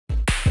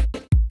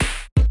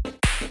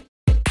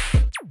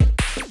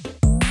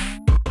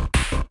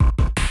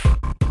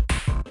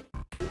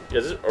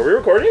Are we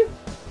recording?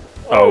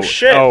 Oh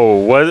shit! Oh,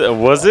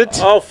 was it?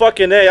 Oh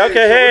fucking A.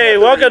 Okay, hey,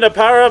 welcome to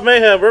Power Up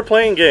Mayhem. We're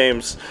playing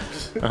games.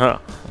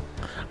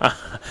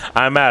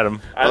 I'm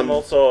Adam. I'm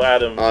also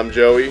Adam. I'm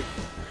Joey.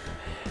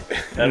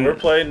 And we're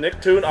playing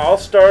Nickelodeon All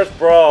Star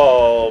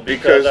Brawl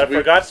because I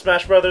forgot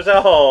Smash Brothers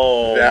at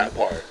home. That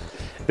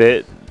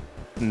part.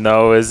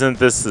 No, isn't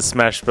this the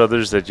Smash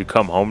Brothers that you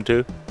come home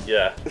to?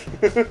 Yeah.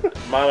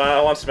 Mom,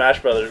 I want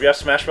Smash Brothers. We have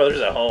Smash Brothers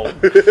at home.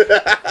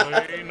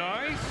 Very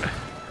nice.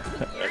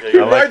 Okay, He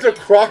rides a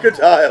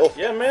crocodile.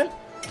 yeah, man.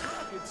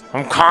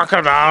 I'm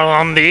crocodile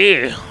on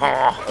the.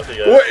 Okay,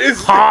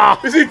 guys.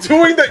 What is he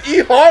doing the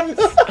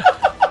E-Honda?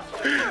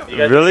 You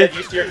guys Really? get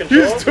used to your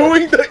controls? He's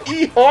doing the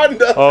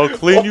E-Honda. I'll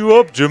clean you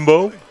up,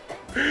 Jimbo.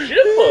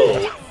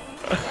 Jimbo.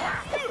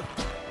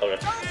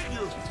 Okay.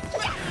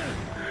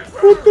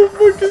 What the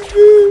fuck is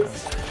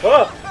this?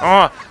 Oh.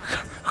 Oh,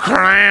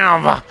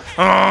 crab.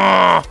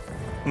 Oh.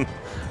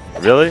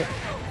 Really?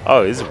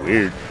 Oh, he's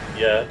weird.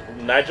 Yeah,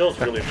 Nigel's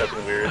really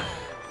fucking weird.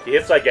 He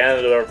hits like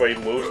Ganondorf, but he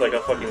moves like a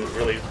fucking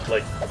really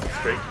like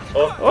straight.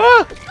 Oh.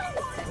 Oh.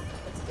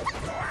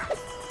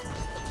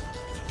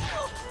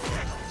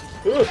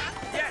 Ooh.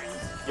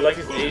 You like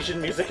his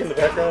Asian music in the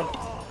background?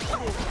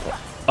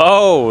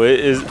 Oh,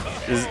 is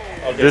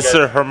Okay, this guys.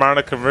 a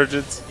harmonic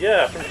convergence?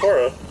 Yeah, from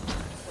Korra.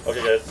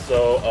 Okay, guys.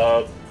 So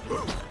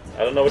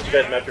I don't know what you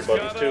guys map your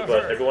buttons to,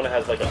 but everyone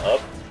has like an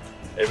up,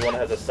 everyone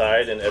has a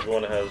side, and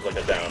everyone has like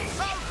a down.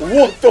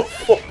 What the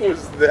fuck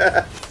was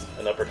that?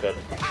 An uppercut.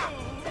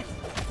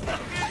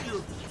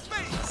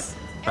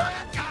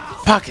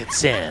 Pocket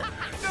sand.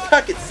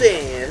 Pocket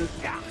sand.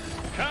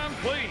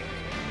 Complete.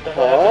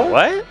 Huh?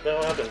 What?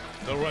 What happened?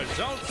 The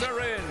results are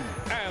in,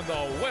 and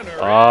the winner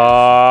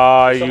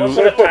Someone You.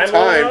 put a Someone put timer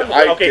time. on?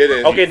 I Okay,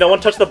 didn't. okay, no one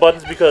touch the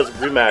buttons because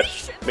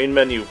rematch. Main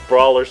menu,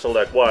 brawler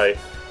select. Why?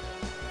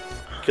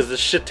 Because this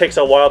shit takes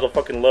a while to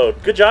fucking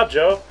load. Good job,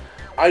 Joe.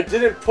 I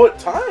didn't put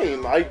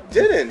time. I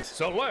didn't.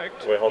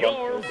 select Wait, hold on.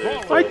 your Let's see.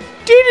 brawler. I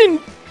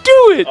didn't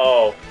do it.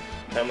 Oh,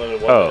 time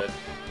limit 1 Oh. minute.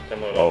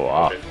 Time limit Oh,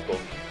 wow. Okay, cool.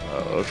 Oh,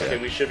 Okay, okay.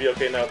 we should be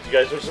okay now. You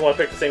guys just want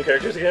to pick the same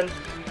characters again?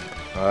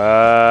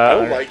 I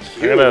don't like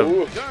I'm gonna-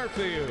 you.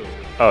 Garfield.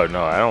 Oh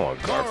no, I don't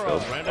want Cora,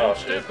 Garfield. Ren Oh, and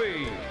shit.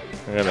 Stimpy.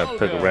 I'm gonna pick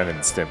Zelda. Ren and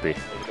Stimpy.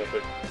 I'm gonna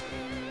pick-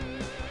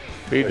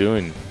 What are you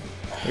doing?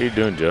 What are you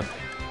doing, Joe?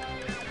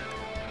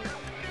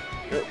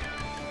 Yep.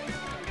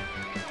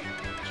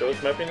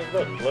 Joe's mapping his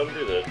button. Let him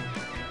do that.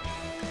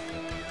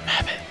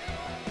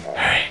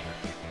 Hurry.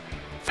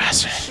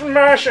 Faster.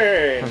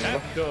 Smashing!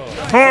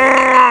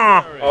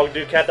 Ah! Oh,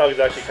 dude, Cat Dog is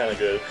actually kind of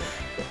good.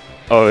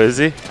 Oh, is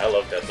he? I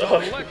love Cat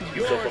Dog. Select He's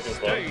your so fucking fun.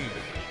 stage.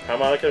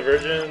 Harmonic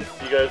convergence.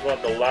 You guys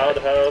want the Loud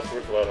House?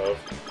 Where's the Loud House?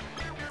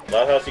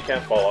 Loud House, you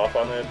can't fall off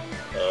on it.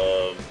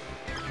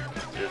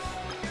 Just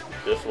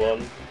this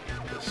one.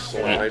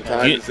 Slime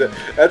time.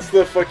 That's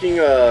the fucking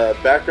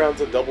backgrounds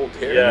of Double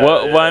Dare. Yeah.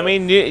 Well, I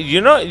mean,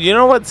 you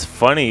know what's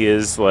funny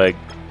is like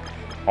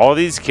all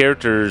these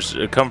characters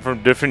come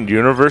from different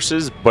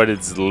universes, but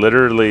it's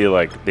literally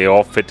like they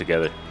all fit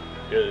together.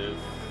 It is.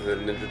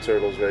 And the Ninja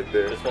Turtles right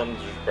there. This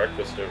one's just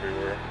breakfast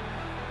everywhere.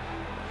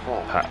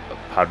 Huh.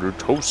 Powder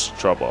toast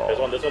trouble.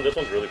 This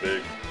one's really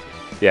big.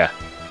 Yeah.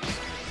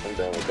 I'm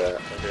down with that.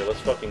 Okay, let's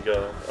fucking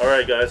go.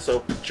 Alright guys,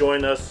 so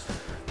join us.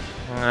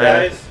 Uh,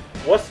 Guys,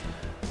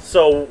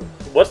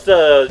 what's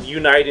the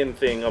uniting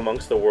thing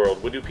amongst the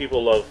world? What do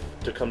people love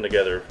to come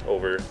together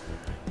over?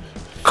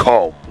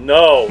 Calm.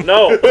 No,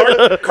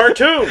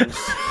 cartoons!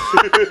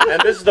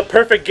 And this is the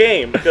perfect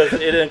game because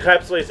it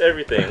encapsulates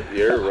everything.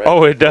 You're right.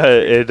 Oh, it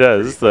does. It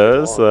does.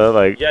 So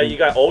like. Yeah, you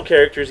got old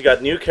characters, you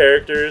got new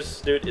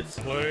characters. Dude, it's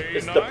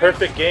the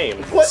perfect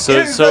game. What So-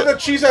 is so- that? The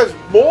cheese has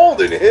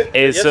mold in it.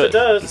 Hey, Yes, so, it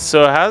does.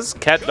 So how's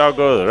Cat Dog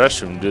go to the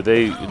restroom?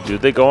 Do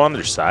they go on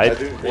their I side?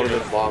 think one of them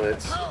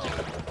vomits.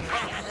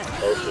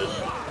 Oh shit.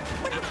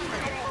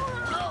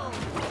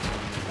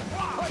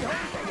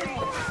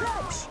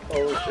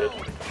 Oh shit.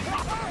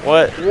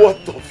 What?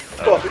 What the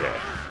fuck?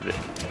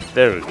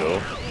 There we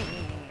go.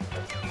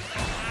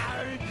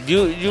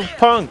 You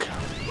punk.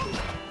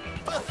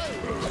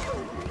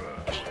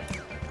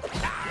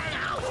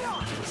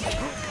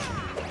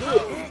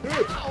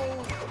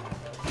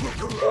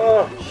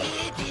 Oh.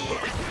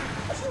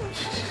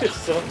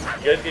 So, you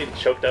guys getting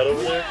choked out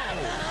over there?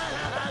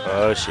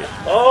 Oh shit.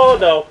 Oh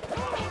no.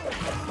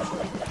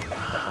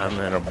 I'm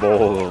in a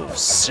bowl of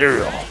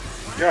cereal.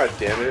 God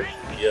damn it.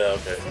 Yeah,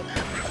 okay.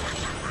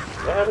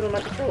 What happened to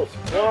my controls?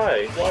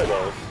 Why? Why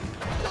those?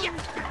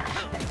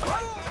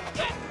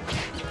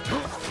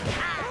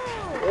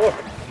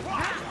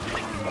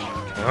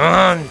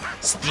 Oh,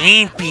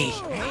 Stimpy.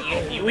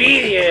 you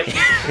idiot!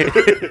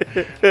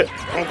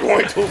 I'm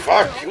going to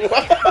fuck you.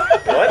 What?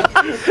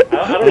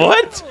 I don't,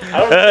 What?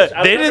 I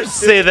don't They didn't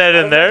say that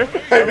in there.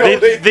 I know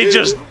They did.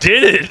 just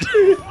did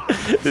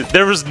it.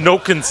 There was no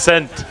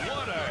consent.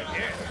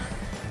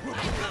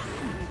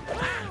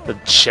 The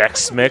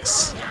Chex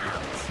Mix.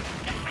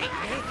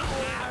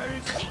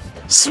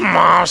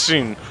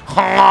 Smashing.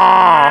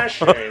 Ha!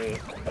 Smashing.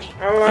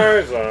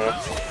 Eliza.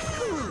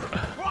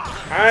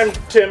 I'm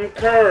Tim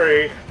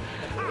Curry.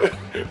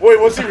 Wait,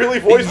 was he really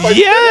voiced by?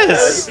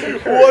 Yes!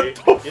 What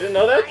the? You didn't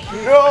know that?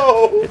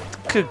 No!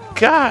 Good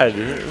God.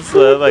 It's,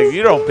 like,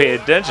 you don't pay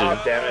attention.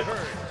 Oh, damn it.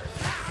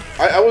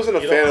 I wasn't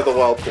a fan of the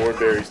wild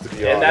thornberries, to be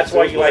honest. And that's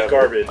why you like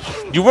garbage.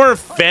 You weren't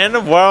a fan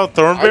of wild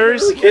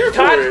thornberries? It's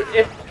taught.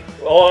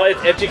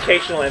 It's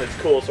educational and it's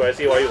cool, so I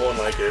see why you won't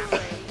like it.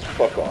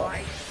 Fuck off.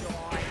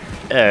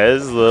 Yeah,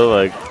 it's a little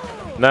like.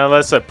 Not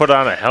unless I put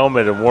on a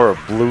helmet and wore a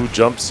blue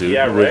jumpsuit.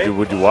 Yeah, right?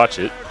 Would you watch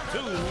it?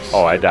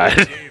 Oh, I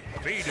died.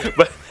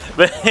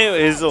 but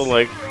anyways, so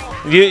like,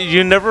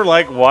 you never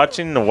like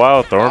watching the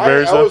wild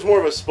thornberries? I was more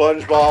of a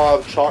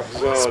SpongeBob, Chalk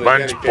Zone.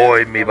 Sponge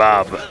boy, me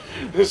Bob.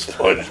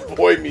 Sponge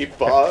boy, me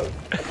Bob.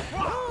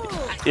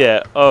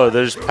 Yeah. Oh,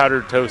 there's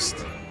powdered toast.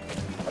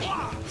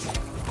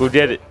 Go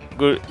get it.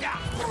 Go.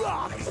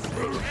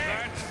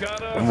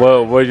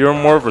 Well, you're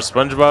more of a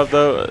SpongeBob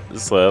though.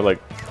 It's like,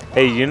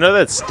 hey, you know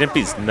that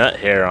Stimpy's nut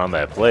hair on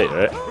that plate,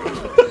 right?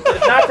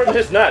 It's not from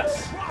his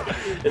nuts.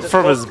 It's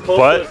From his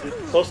butt?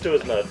 Close to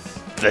his nuts.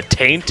 The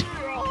taint?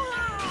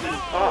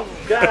 Oh,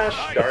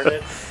 gosh darn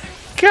it.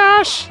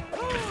 Gosh.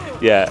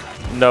 Yeah.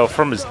 No,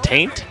 from his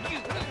taint?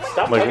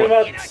 Stop Like talking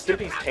what? about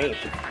Stimpy's taint.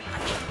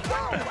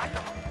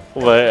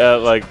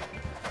 Like,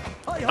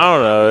 I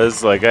don't know.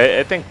 It's like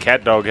I think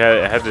Cat Dog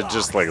had to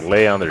just like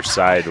lay on their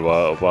side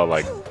while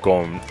like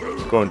going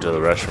to the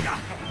restroom.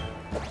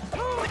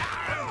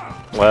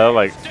 Well,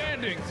 like,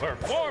 Standing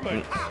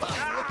performance.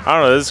 I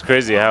don't know. This is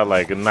crazy how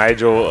like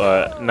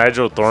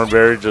Nigel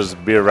Thornberry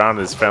just be around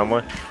his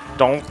family.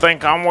 Don't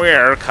think I'm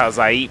weird because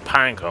I eat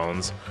pine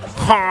cones.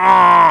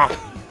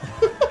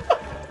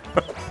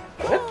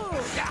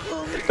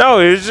 No,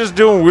 he was just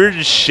doing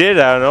weird shit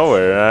out of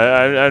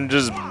nowhere. I'm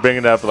just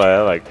bringing up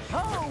like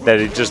that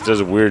he just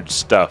does weird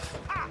stuff.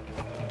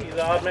 He's an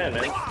odd man,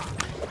 man.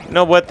 You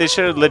know what? They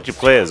should have let you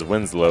play as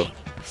Winslow.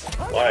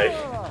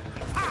 Why?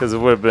 Because it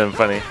would have been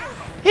funny.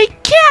 Hey,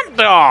 Cat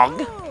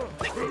Dog!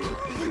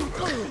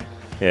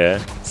 Yeah.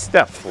 See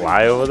that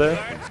fly over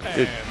there?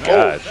 Good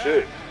God. Oh,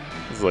 shit.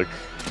 It's like,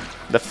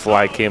 the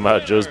fly came out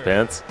of Joe's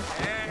pants.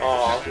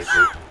 Aw.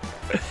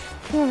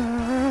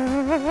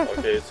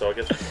 Okay, so I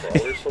guess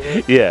crawlers for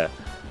it? Yeah.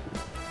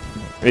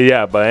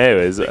 Yeah, but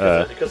anyways,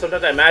 because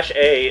sometimes I mash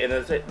A and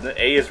then the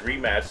A is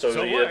rematched, so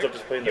you end up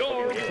just playing the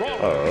fucking game.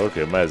 oh,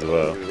 okay, might as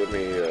well. Let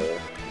me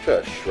try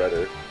a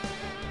shredder.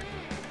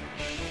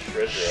 Shred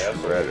your ass.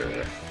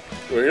 Shredder.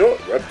 Well, you know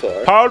what?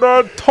 Reptar.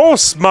 Powder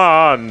Toast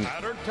Man!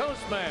 Powdered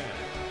Toast Man.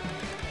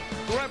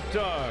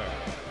 Reptar.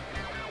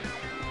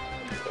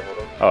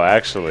 Oh,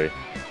 actually,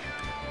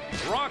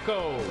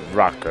 Rocco.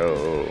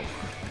 Rocco.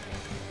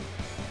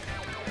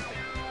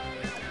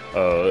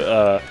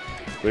 Oh,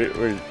 wait,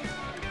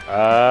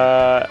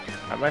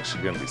 I'm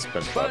actually gonna be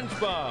SpongeBob.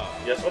 SpongeBob.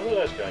 Yeah, some of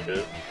that's kind of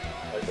good.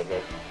 I like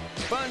that.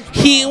 SpongeBob.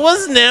 He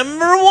was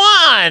number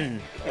one!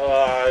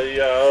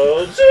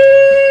 Yo,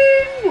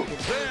 Zim.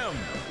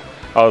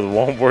 Oh, the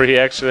one where he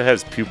actually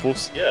has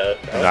pupils? yeah.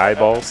 And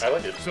eyeballs? I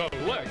like it. Select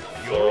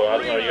So, your I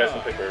don't know, you guys can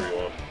arena. pick wherever you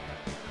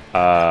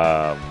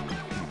want.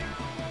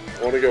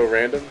 Want to go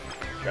random?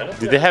 Random?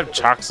 Did they have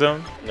Chalk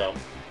Zone? No.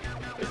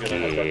 They do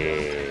not have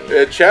chocolate.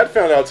 Yeah. Chad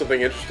found out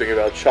something interesting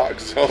about Chalk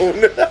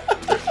Zone.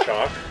 There's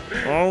chalk.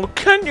 Oh,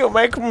 can you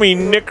make me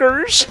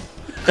knickers?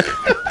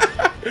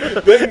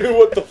 They knew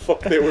what the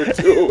fuck they were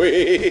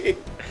doing.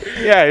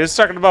 Yeah, he was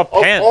talking about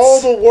Of pants. all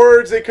the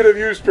words they could have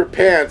used for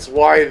pants,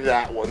 why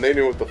that one? They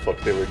knew what the fuck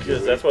they were Because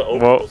doing. that's what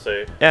old Well- people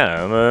say.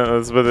 Yeah,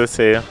 that's what they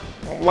say.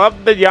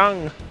 Love the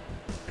young.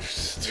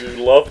 You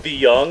love the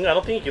young? I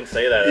don't think you can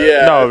say that.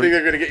 Yeah, No. I think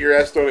they're gonna get your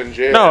ass thrown in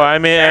jail. No, I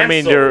mean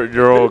Cancel.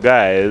 your old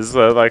guys.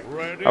 Like,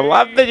 I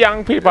love the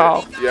young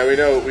people. Yeah, we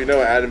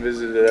know. Adam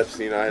visited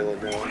Epstein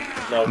Island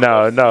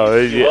now. No,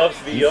 He yeah.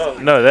 loves the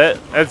young. No,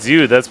 that's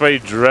you. That's why you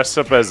dressed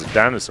up as a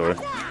dinosaur.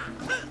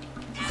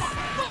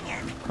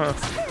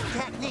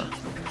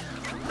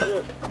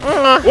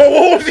 What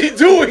was he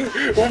doing?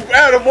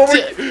 Adam, what were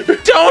you...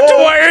 Don't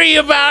worry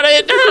about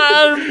it.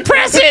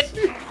 Press it.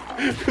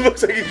 It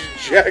looks like he's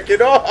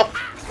jacking off.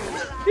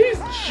 He's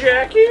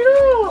jacking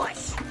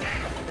off.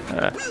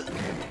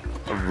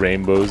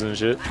 Rainbows and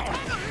shit.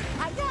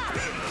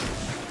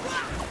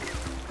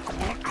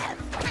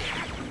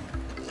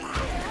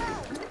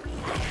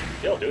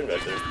 Y'all doing back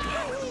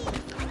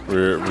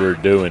there? We're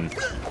doing.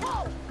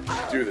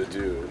 Do the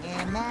do.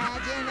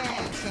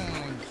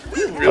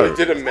 You really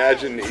did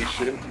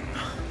imagination.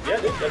 Yeah,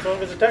 dude, that's one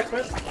of his attacks,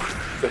 man.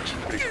 That's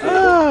pretty cool.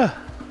 I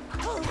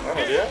don't know,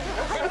 dude.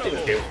 I think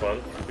this game's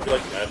fun. If you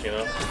like Smash, you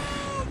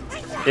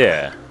know?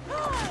 Yeah.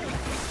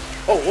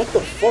 Oh, what the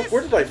fuck?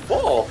 Where did I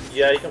fall?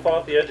 Yeah, you can fall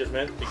off the edges,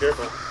 man. Be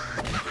careful.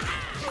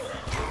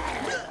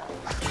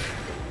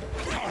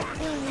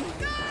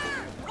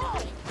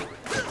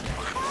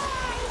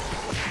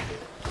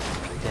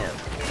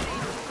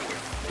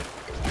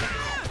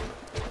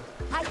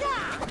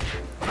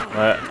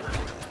 I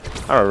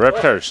don't know.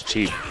 Reptar's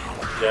cheap.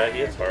 Yeah, he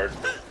hits hard.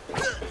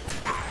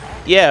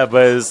 Yeah,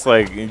 but it's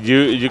like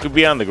you could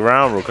be on the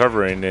ground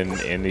recovering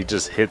and he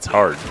just hits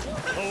hard.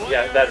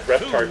 Yeah, that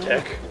Reptar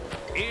tech.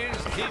 Is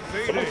Someone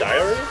defeated. die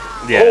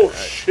already? Yeah. Oh,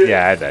 shit.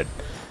 Yeah, I died.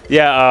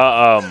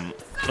 Yeah,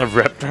 a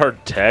Reptar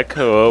Tech.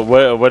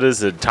 What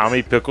is it?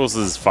 Tommy Pickles'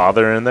 his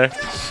father in there?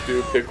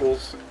 Stu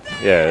Pickles.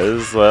 Yeah,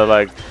 it's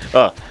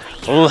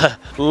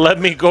let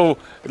me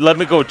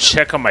go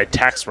check on my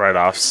tax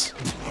write-offs.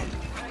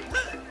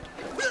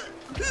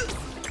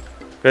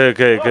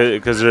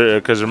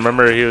 Because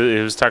remember he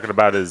was talking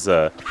about his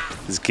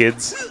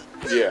kids.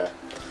 Yeah.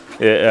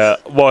 Yeah.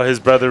 Well, his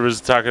brother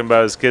was talking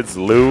about his kids,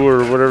 Lou or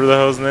whatever the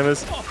hell his name is.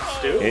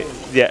 Stu?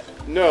 Yeah.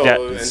 No, Yeah,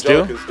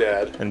 Angelica's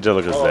dad.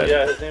 Angelica's Oh dad.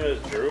 yeah, his name is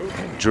Drew.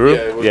 Drew?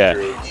 Yeah, it was Yeah.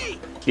 Drew.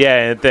 Yeah,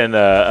 and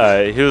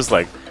then he was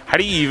like, "How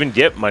do you even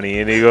get money?"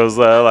 And he goes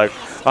like,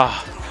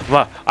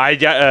 well, I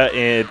got."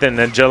 And then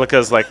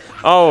Angelica's like,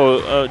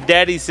 "Oh,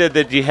 Daddy said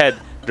that you had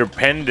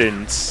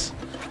dependents."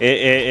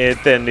 And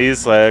then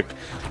he's like,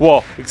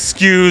 "Well,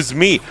 excuse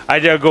me, I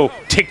gotta go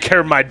take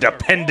care of my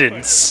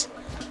dependents,"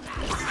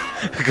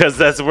 because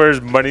that's where his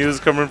money was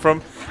coming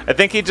from. I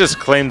think he just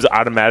claims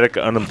automatic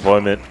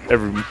unemployment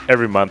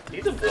every month.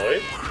 He's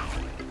employed.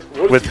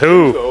 With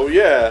who? Oh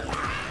yeah.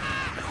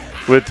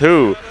 With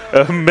who?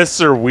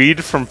 Mr.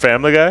 Weed from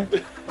Family Guy?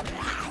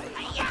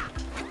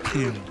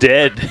 He's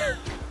dead.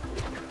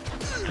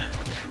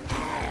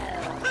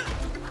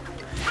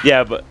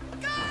 Yeah, but...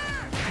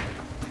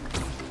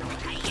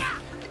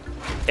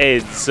 Hey,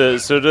 so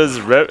does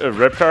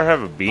Reptar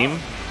have a beam?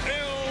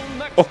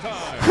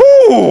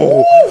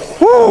 Oh.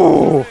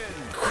 Whoo!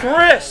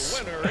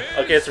 Chris!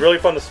 Okay, it's really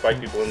fun to spike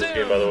people in this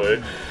game, by the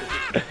way.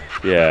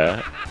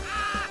 Yeah.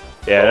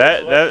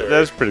 Yeah,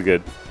 that's pretty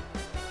good.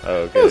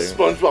 Okay.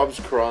 SpongeBob's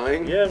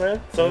crying. Yeah,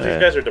 man. Some of Yeah.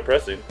 these guys are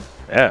depressing.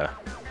 Yeah.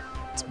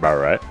 That's about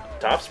right.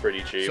 Top's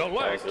pretty cheap, Select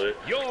honestly.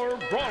 your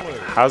brawler.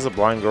 How's a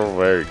blind girl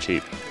very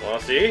cheap? Wanna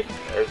see?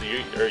 Or you,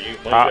 one of you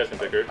guys can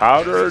pick her.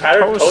 Powder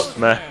Powdered toast,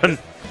 man.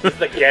 He's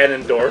the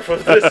Ganondorf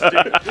of this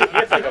dude. He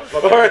has like a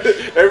fucking... Alright,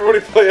 everybody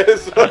play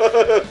as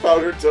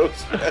Powder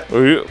Toast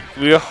Man.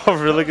 We all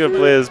really gonna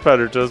play as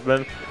powder toast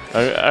man.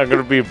 I'm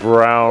gonna be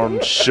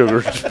brown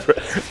sugar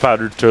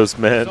powdered toast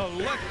man.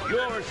 Select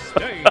your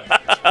stage.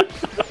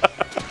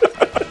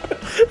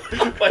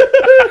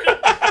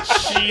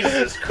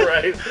 Jesus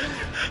Christ.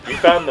 We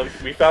found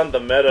the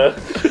meta.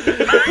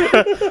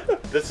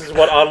 This is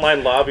what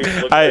online lobbies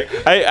look like.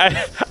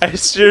 I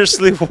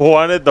seriously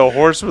wanted the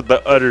horse with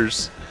the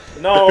udders.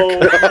 No,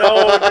 there's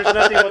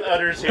nothing with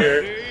udders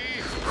here.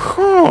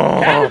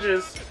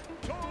 Cabbages.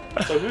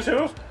 So who's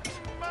who?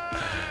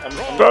 I'm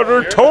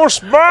Powder here.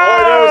 toast man. All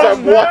I know is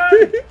I'm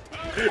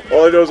white.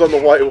 All I know is I'm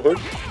the white one.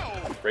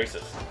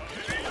 Racist.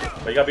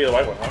 But you gotta be the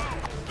white one,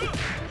 huh?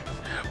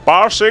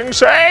 Bossing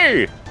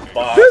say.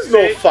 Boss. There's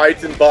no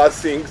fights in Ba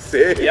Sing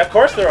Se. Yeah, of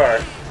course there are.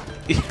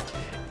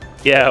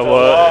 Yeah, It's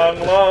well.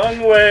 a long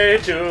way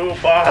to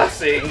Ba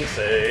Sing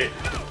Se.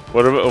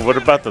 What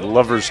about the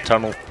lovers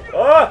tunnel?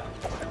 Ah!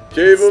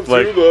 Gave up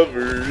like- two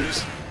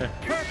lovers.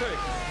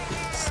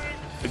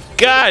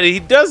 God, he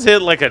does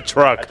hit like a I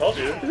truck. told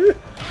you.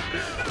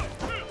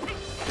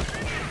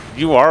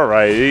 You are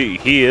right.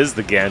 He is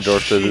the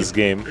Gandorf of this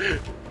game.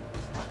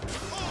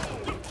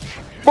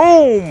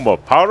 Boom!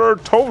 Powder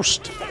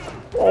toast.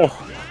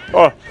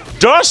 Oh,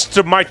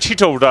 dust! My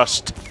Cheeto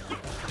dust.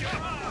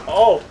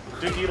 Oh,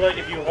 dude,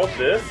 if you hold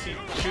this, he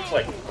shoots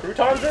like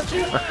croutons at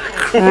you?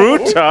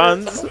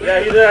 Croutons.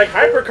 Yeah, he's like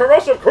hyper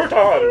corrosive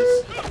croutons.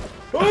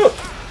 Ooh.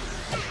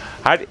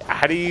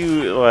 How do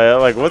you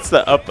like? What's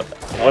the up?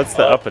 What's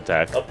the up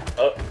attack? Up.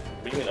 What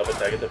do you mean up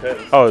attack? It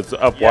depends. Oh, it's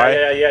up Y.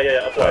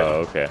 Yeah, up Y.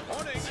 Oh, okay.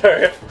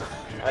 Sorry.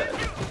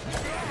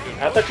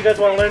 I thought you guys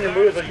want to learn your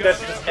moves, but you guys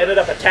just ended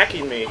up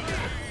attacking me.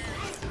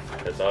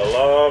 It's a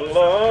long,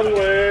 long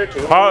way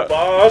to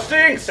Ba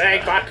Sing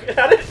Se.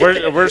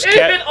 Where's it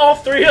hit all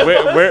three of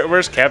us.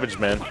 Where's Cabbage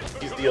Man?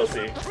 He's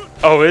DLC.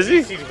 Oh, is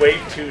he? He's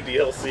wave 2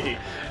 DLC.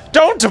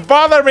 Don't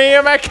bother me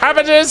and my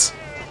cabbages.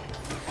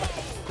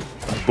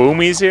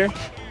 Boomy's here.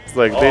 It's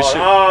like they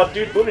should.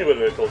 Dude, Boomy would have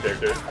been a cool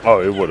character.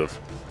 Oh, it would have.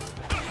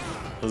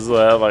 This is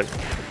like,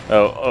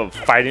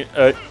 fighting.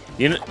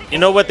 You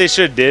know what they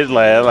should did?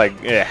 Like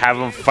have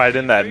him fight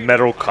in that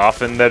metal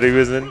coffin that he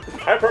was in.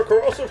 Hyper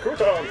corrosive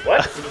croutons.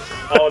 What?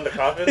 Oh, in the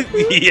coffin?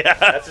 Yeah.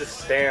 That's his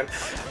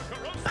stance.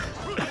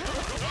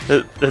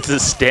 That's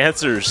his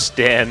stance or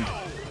stand.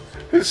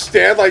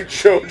 Stand like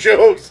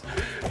JoJo's.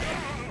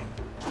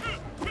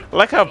 I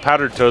like how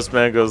Powdered Toast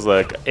Man goes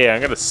like, "Hey,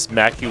 I'm gonna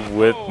smack you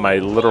with my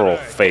literal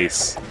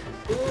face."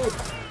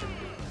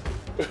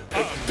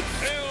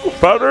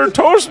 Powdered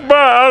Toast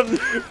Man.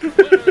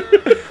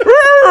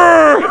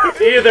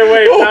 Either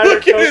way, Powder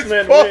look at his Toast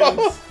Man paw.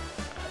 wins.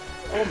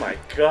 Oh my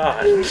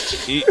god.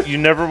 You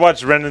never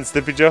watched Ren and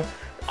Stimpy, Joe?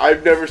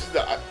 I've never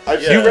seen.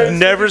 I've seen You've Ren and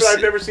never Stimpy, but I've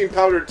seen- never seen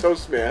Powdered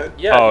Toast Man.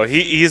 Yeah. Oh,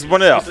 he's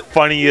one of the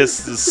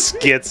funniest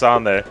skits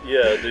on there.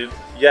 Yeah, dude.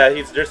 Yeah,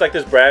 there's like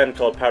this brand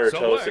called Powder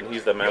Toast, and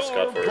he's the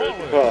mascot for it.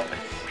 Huh.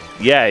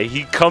 Yeah,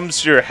 he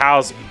comes to your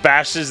house,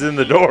 bashes in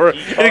the door, and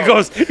he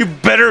comes. goes, "You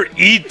better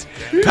eat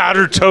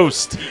powdered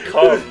toast."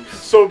 Comes.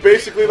 So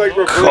basically, like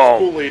reverse Calm.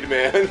 Kool-Aid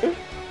Man.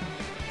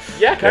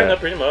 Yeah, kind Yeah. of,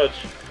 pretty much.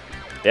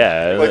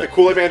 Yeah. Like the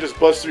Kool-Aid Man just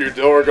busts through your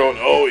door going,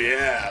 oh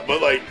yeah,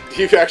 but like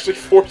he actually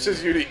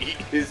forces you to eat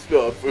his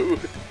food.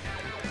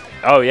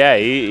 Oh yeah,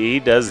 he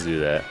does do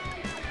that.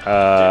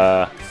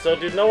 So,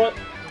 dude, know what?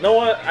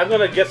 I'm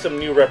gonna get some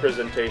new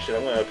representation.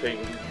 I'm gonna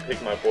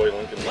pick my boy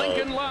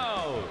Lincoln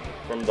Loud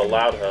from the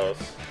Loud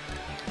House.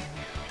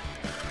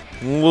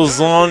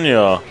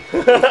 Lasagna.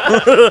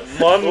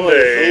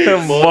 Monday.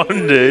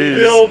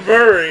 Bill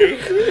Murray.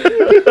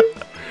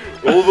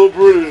 Oh, the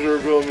British are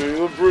coming.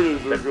 The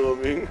British are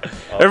coming.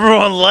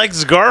 Everyone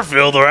likes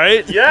Garfield,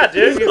 right? Yeah,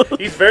 dude.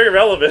 He's very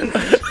relevant.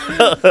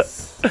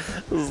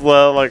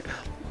 Like,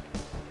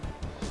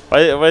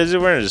 why is he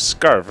wearing a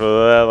scarf?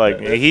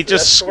 He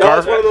just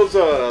scarf. One of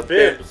those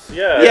bibs.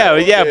 Yeah.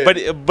 Yeah. But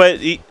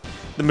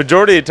the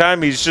majority of the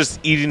time he's just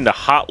eating the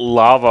hot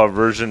lava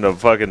version of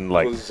fucking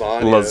like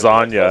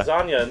lasagna.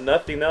 Lasagna, and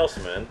nothing else,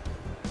 man.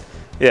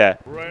 Yeah.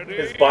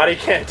 His body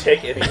can't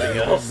take anything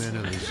else.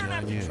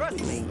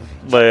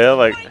 But yeah,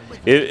 like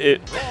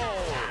it.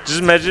 Just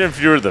imagine if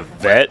you were the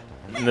vet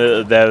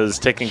that was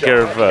taking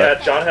care of.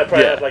 John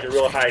probably had like a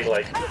real high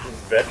like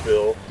vet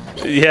bill.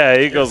 Yeah,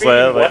 he goes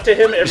like what to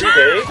him every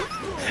day?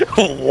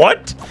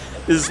 What?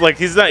 Is like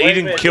he's not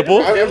eating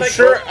kibble? I'm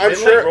sure. Like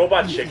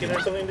Robot Chicken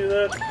or something do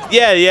that?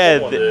 Yeah.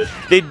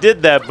 They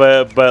did that,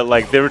 but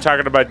like they were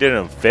talking about getting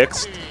them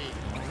fixed.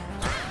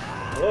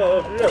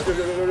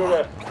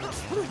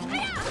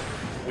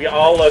 We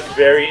all look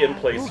very in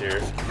place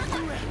here.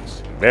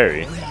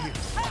 Very.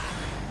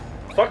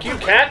 Fuck you,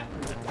 cat!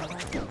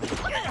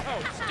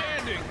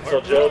 So,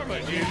 Joe, do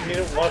you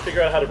want to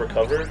figure out how to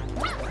recover?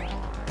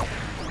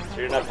 So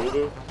you're not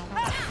boo-boo?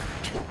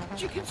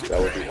 That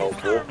would be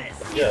helpful.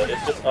 Yeah,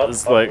 it's just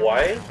up like,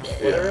 Y?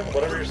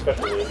 Whatever your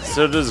special is.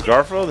 So does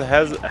Garfield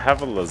have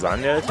a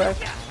lasagna attack?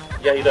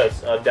 Yeah, he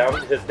does.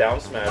 His down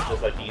smash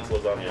is like he eats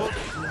lasagna.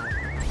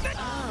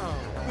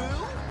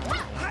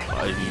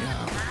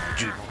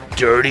 You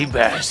dirty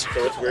bastard.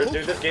 So it's weird,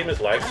 dude. This game is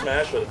like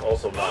Smash, but it's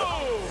also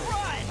not.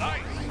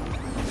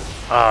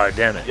 Oh,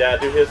 damn it. Yeah,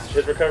 dude,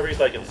 his recovery is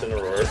like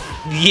Incineroar.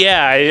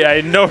 Yeah,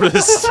 I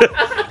noticed.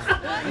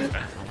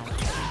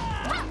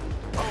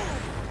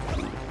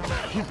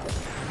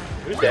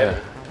 Who's Danny?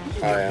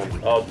 I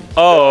am.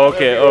 Oh,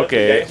 okay.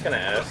 Danny's kind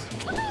of ass.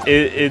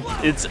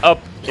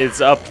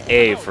 It's up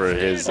A for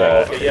his his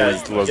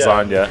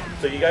lasagna. Yeah.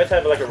 So you guys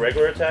have like a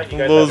regular attack, you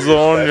guys lasagna, have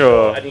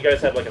special, and you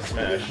guys have like a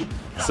smash.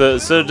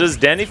 So does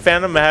Danny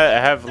Phantom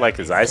have like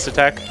his ice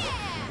attack?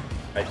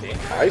 I think.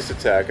 Ice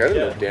attack? I didn't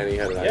know Danny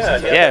had an ice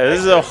attack. Yeah, this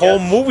is a whole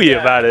movie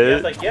about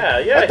it. Like,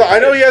 I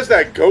know he has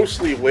that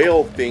ghostly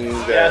whale thing.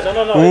 That... Yeah,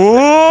 no.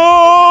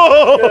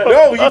 Whoa!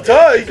 No, he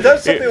does. He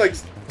does something like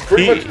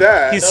pretty much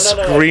that. He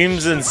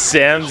screams in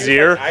Sam's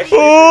ear. Like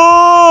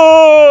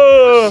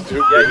oh!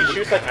 Yeah, he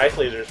shoots like ice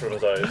lasers from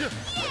his eyes.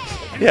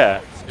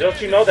 Yeah.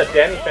 Don't you know that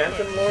Danny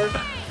Phantom Lord?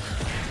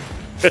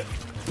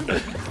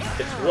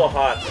 It's real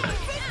hot.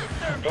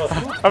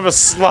 Oh. I'm a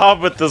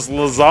slob with this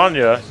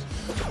lasagna.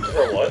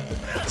 For what?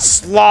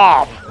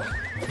 Slob!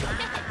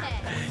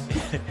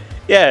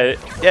 yeah,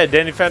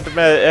 Danny Phantom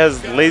has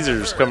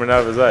lasers coming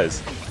out of his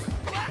eyes.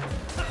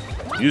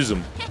 Use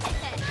them.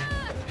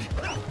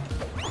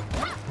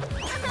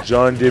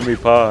 John Dimmy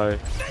Pie.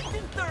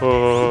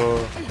 Oh.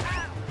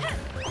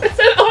 Is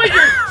that all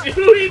you're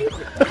doing?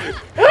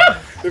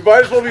 We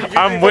might as well be using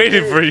I'm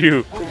waiting for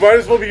you. We might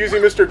as well be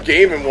using Mr.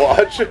 Game &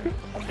 Watch.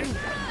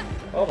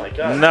 Oh my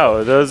god.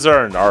 No, those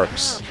aren't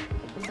arcs.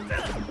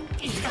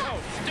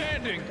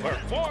 Outstanding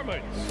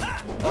performance.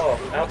 Oh,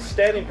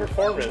 outstanding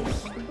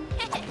performance.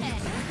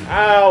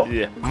 Ow!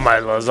 Yeah, my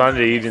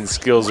lasagna eating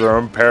skills are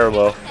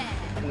unparalleled.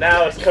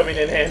 Now it's coming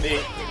in handy.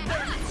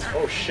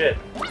 Oh shit.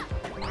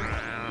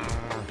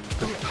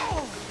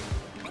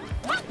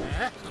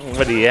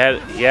 But he had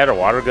a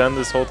water gun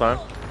this whole time?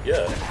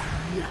 Yeah.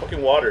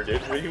 Fucking water,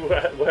 dude. How you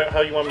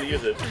want me to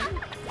use it?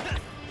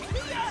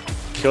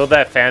 Kill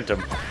that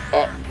Phantom.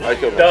 Oh, I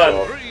killed Done.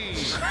 What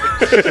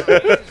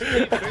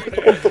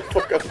the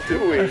fuck I'm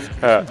doing?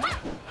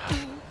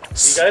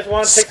 You guys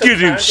want to take some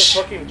time to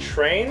fucking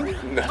train?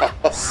 No.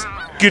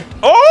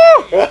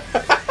 Oh!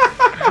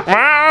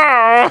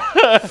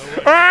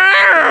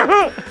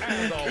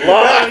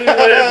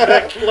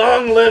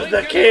 Long live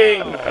the king!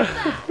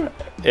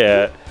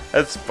 Yeah,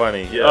 that's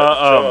funny.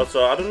 Yeah.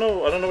 So I don't know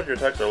what your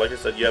attacks are. Like I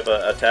said, you have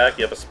an attack,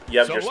 you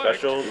have your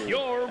special,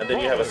 and then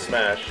you have a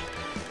smash.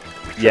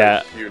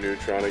 Yeah. Q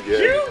Neutron again.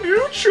 Q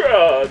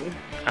Neutron.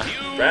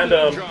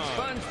 Random.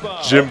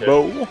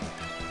 Jimbo. Okay.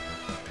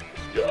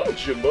 Yo,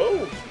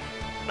 Jimbo.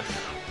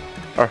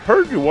 I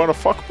heard you want to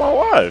fuck my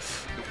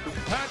wife.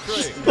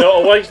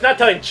 No, well, he's not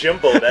telling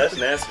Jimbo. That's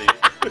nasty.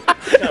 He's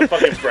kind of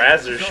fucking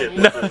Brazzer shit.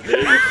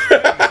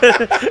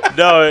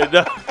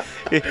 No.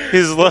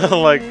 He's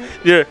like,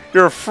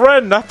 you're a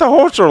friend, not the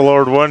Horser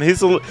Lord one.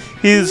 He's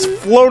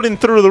floating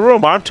through the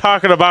room. I'm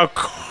talking about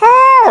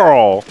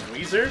Carl.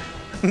 Weezer?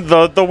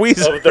 The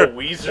Weezer. Of the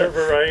Weezer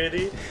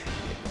variety?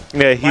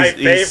 Yeah,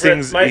 he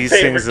sings in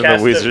the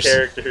Weezers.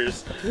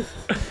 Characters.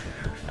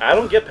 I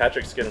don't get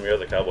Patrick skinning me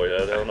as a cowboy.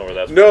 I don't know where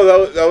that's from.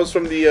 No, that was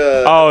from the.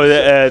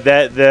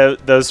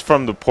 that was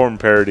from the porn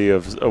parody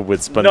of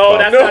with SpongeBob. No,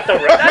 that's not the.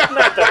 That's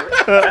not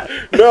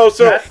the. No,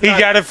 so That's He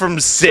got it from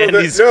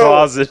Sandy's no.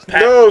 closet.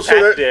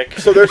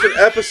 so there's an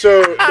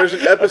episode. There's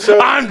an episode.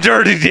 I'm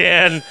Dirty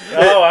Dan.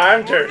 Oh,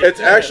 I'm dirty. It's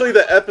actually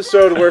the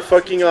episode where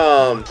fucking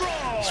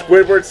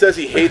Squidward says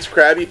he hates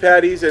Krabby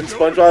Patties, and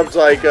SpongeBob's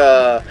like,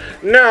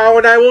 no,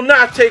 and I will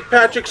not take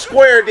Patrick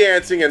square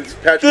dancing, and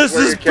Patrick. This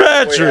is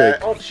Patrick.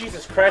 Oh,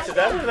 Jesus Christ! Is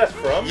that where that's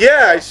from?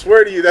 Yeah, I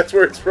swear to you, that's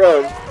where it's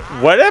from.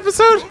 What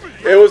episode?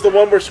 It was the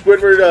one where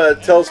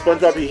Squidward tells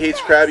SpongeBob he hates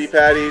Krabby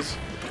Patties.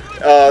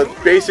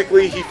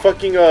 Basically, he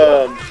fucking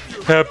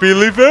Happy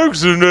Leaf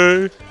Action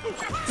Day. No,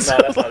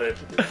 that's not it.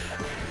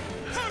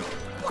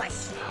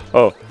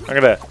 Oh, I'm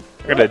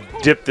gonna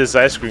dip this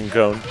ice cream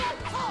cone.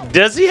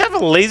 Does he have a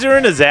laser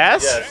in his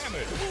ass?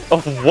 Yes. Oh,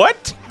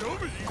 what?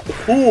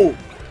 Ooh.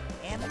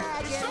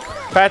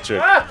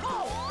 Patrick. Ah!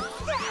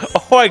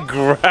 Oh, I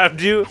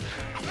grabbed you.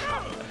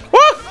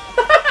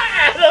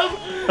 Adam!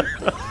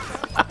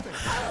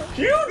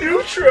 You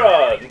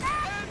Neutron!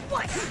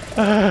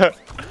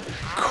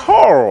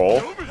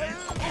 Carl.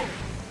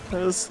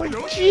 It's like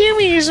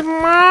Jimmy's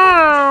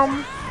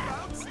mom.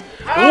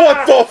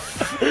 What the?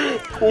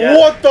 Yeah.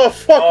 What the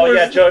fuck Oh was?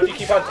 yeah, Joe. If you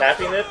keep on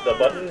tapping it, the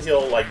button,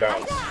 he'll like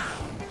bounce.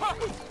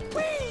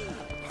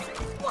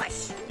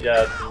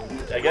 Yeah,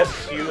 I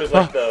guess Hugh is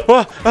like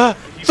the.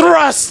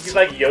 Thrust. He's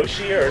like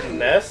Yoshi or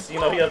Ness. You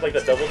know, he has like the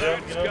double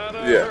jump. You know,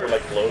 Yeah. or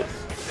like floats.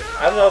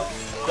 I don't know.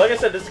 Like I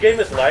said, this game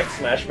is like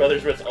Smash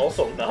Brothers, but it's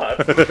also not.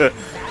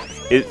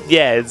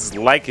 Yeah, it's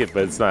like it,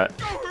 but it's not.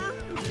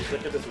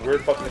 Look at this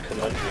weird fucking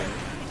conundrum.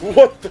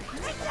 What the?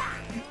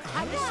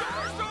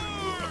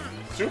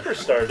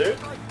 Superstar, dude.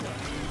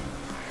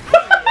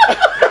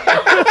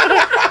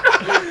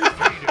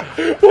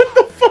 What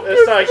the fuck?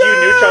 It's not like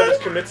Hugh Neutron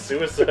just commits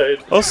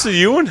suicide. I'll see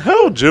you in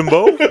hell,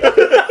 Jimbo.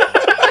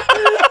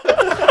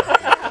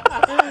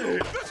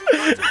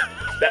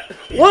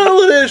 Well,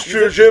 it is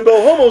true, Jimbo.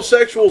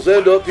 Homosexuals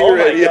end up here Oh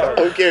my anyhow. God.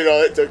 Okay,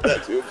 no, that took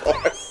that too far.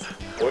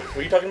 What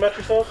were you talking about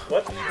yourself?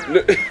 What?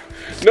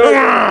 No,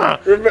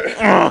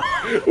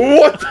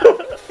 what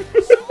the?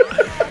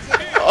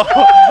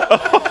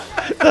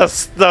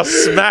 The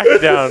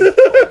smackdown.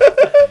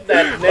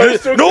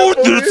 No,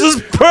 this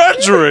is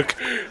Patrick.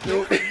 He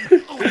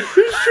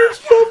shoots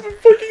pumping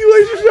fucking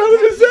lasers out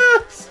of his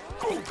ass.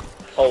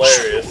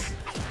 Hilarious.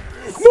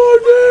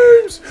 My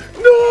name's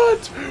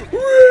not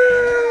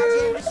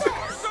Red.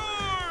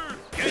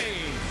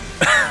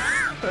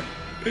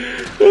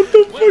 What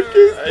the fuck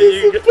is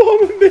this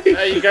abomination?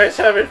 Are you guys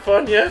having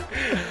fun yet?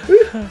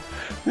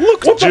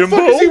 Look, What the Jimbo.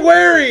 fuck is he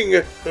wearing?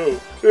 Who?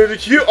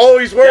 Oh,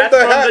 he's wearing That's the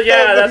from hat the,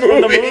 yeah, that's from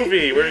from the the movie.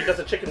 movie where he does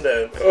a chicken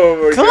dance. Oh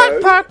my Clap,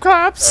 god. clap,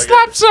 clap.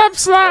 Slap, slap,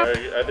 slap. I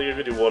think you're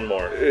gonna do one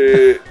more.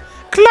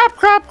 Clap,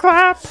 clap,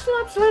 clap.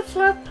 Slap, slap,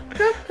 slap.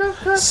 Clap, clap,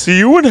 clap. See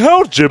you in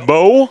hell,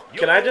 Jimbo.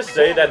 Can I just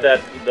say that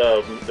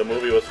the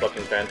movie was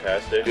fucking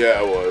fantastic?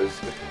 Yeah, it was.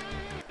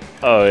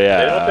 Oh, They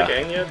yeah. don't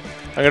pick Anya?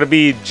 I'm gonna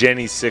be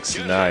Jenny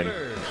 69.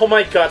 Oh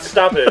my god,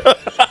 stop it.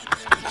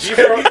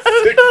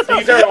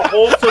 These are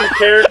wholesome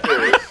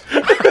characters.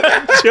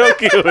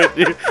 Joking with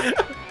you.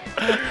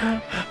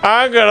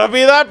 I'm gonna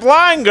be that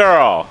blind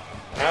girl.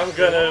 I'm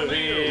gonna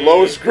be...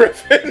 Lois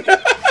Griffin.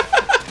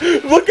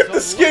 Look at the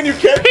skin. You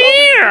can't.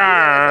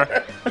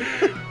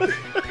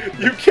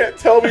 You can't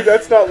tell me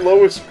that's not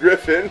Lois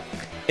Griffin.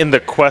 In the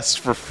quest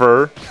for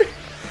fur.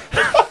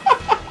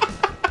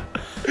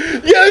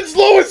 Yeah, it's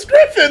Lois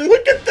Griffin.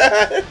 Look at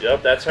that.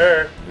 Yep, that's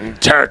her.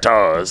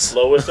 Turtles.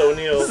 Lois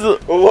O'Neill.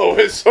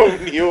 Lois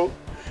O'Neill.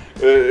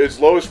 It's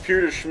Lois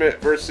Schmidt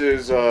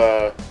versus.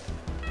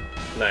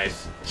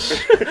 Nice.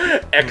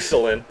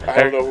 Excellent.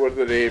 I don't know what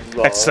the names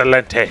are.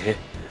 Excelente.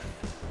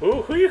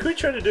 Who you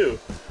trying to do?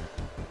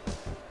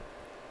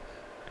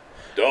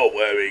 Don't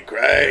worry,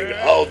 Craig.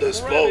 I'll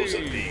dispose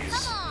of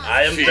these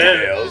I am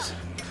females.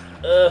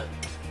 dead.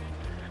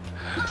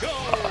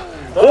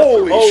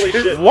 Holy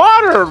shit.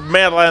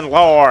 Watermelon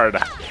Lord.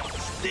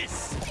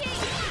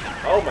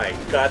 Oh my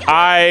god.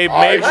 I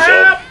made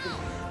Ah!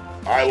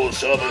 I will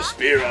shove a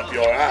spear up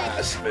your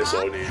ass, Miss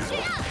O'Neill.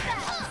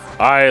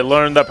 I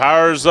learned the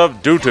powers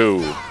of Doo-Doo.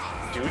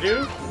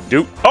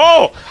 Doo-doo?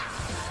 Oh!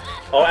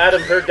 Oh,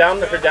 Adam, her down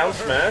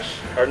smash,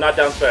 or not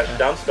down smash,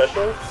 down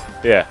special.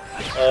 Yeah.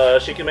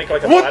 She can make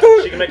like a What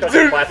the? she can make like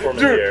a platform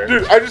in the air.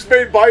 Dude, I just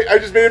made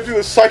him do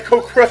the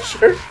Psycho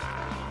Crusher.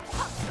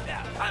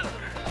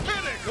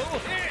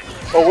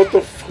 Oh, what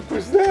the fuck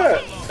was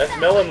that? That's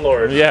Melon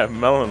Lord. Yeah,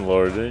 Melon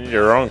Lord.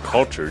 You're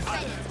uncultured.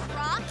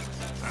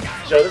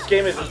 Joe, this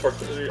game isn't for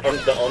the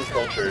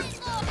uncultured.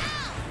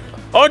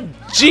 Oh,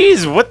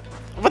 jeez. What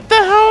the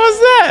hell is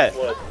that?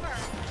 What?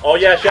 Oh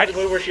yeah, she has a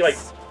move where she like.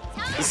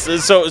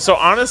 So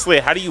honestly,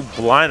 how do you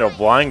blind a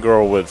blind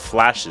girl with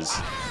flashes?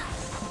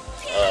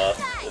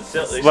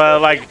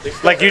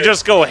 Like you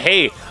just go,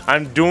 hey,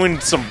 I'm doing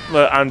some,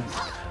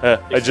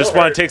 I just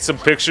want to take some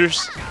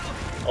pictures.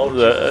 Oh,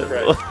 Jesus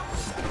Christ.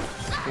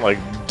 Like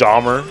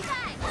Dahmer.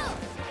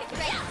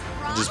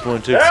 Just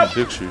want to take some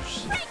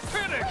pictures.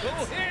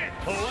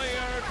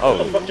 Oh,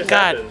 What the fuck just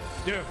God. happened?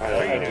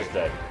 I just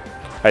died.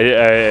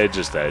 I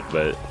just died,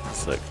 but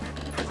it's like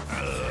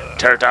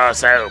turtle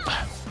soup.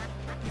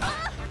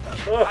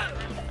 Ugh.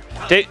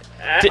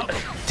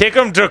 Take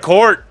him to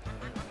court.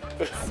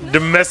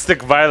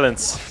 Domestic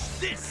violence.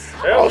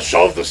 I'll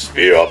shove the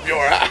spear up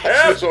your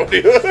ass. Look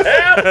at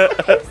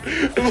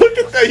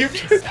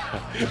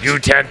that. You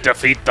can't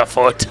defeat the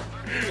foot.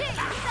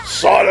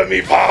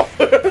 Sodomy power.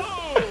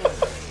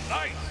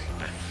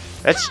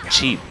 That's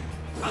cheap.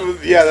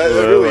 Yeah, that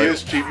really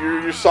is cheap.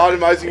 You're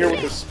sodomizing her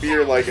with a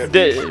spear like a.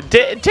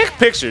 Take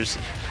pictures.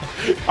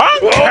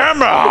 On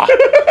camera.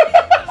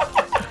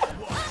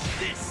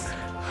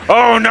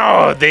 Oh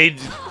no! They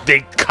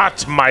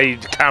cut my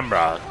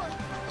camera.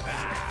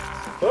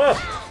 Ugh.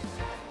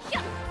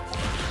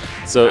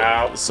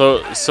 Ow.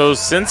 So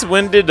since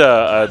when did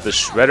the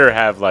Shredder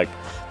have like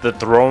the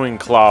throwing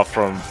claw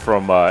from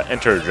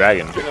Enter the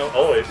Dragon? You know,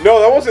 always. No,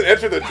 that wasn't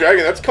Enter the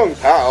Dragon. That's Kung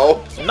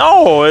Pao.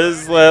 No,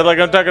 it's like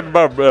I'm talking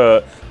about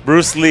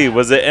Bruce Lee.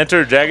 Was it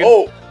Enter the Dragon?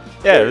 Oh,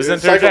 yeah, it was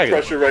Enter the Psycho Dragon.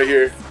 Crusher right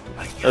here.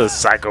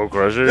 Psycho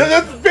Crusher.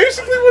 That's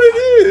basically what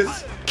it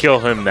is. Kill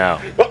him now.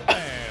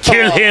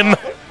 Kill him.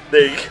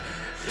 There you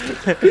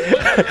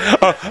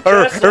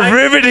A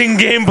riveting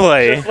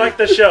gameplay. Just like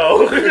the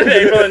show.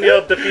 April and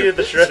Yelp defeated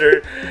the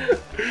Shredder.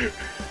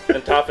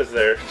 And Toph is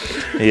there.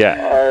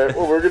 Yeah. Alright,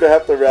 well, we're going to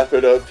have to wrap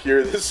it up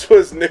here. This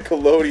was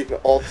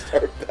Nickelodeon All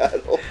Star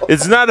Battle.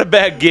 It's not a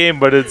bad game,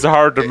 but it's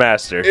hard to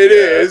master. It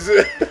is.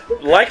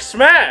 Like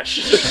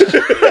Smash.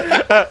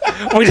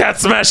 We got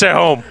Smash at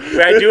home.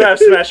 I do have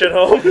Smash at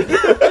home.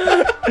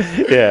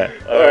 Yeah.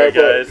 Alright,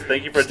 guys.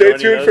 Thank you for Stay joining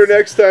us. tuned for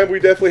next time. We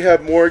definitely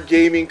have more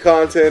gaming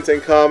content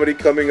and comedy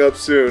coming up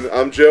soon.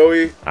 I'm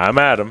Joey. I'm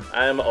Adam.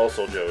 I am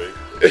also Joey.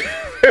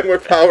 And we're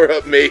Power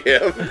Up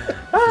Mayhem.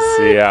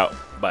 See ya.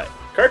 Bye.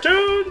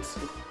 Cartoons!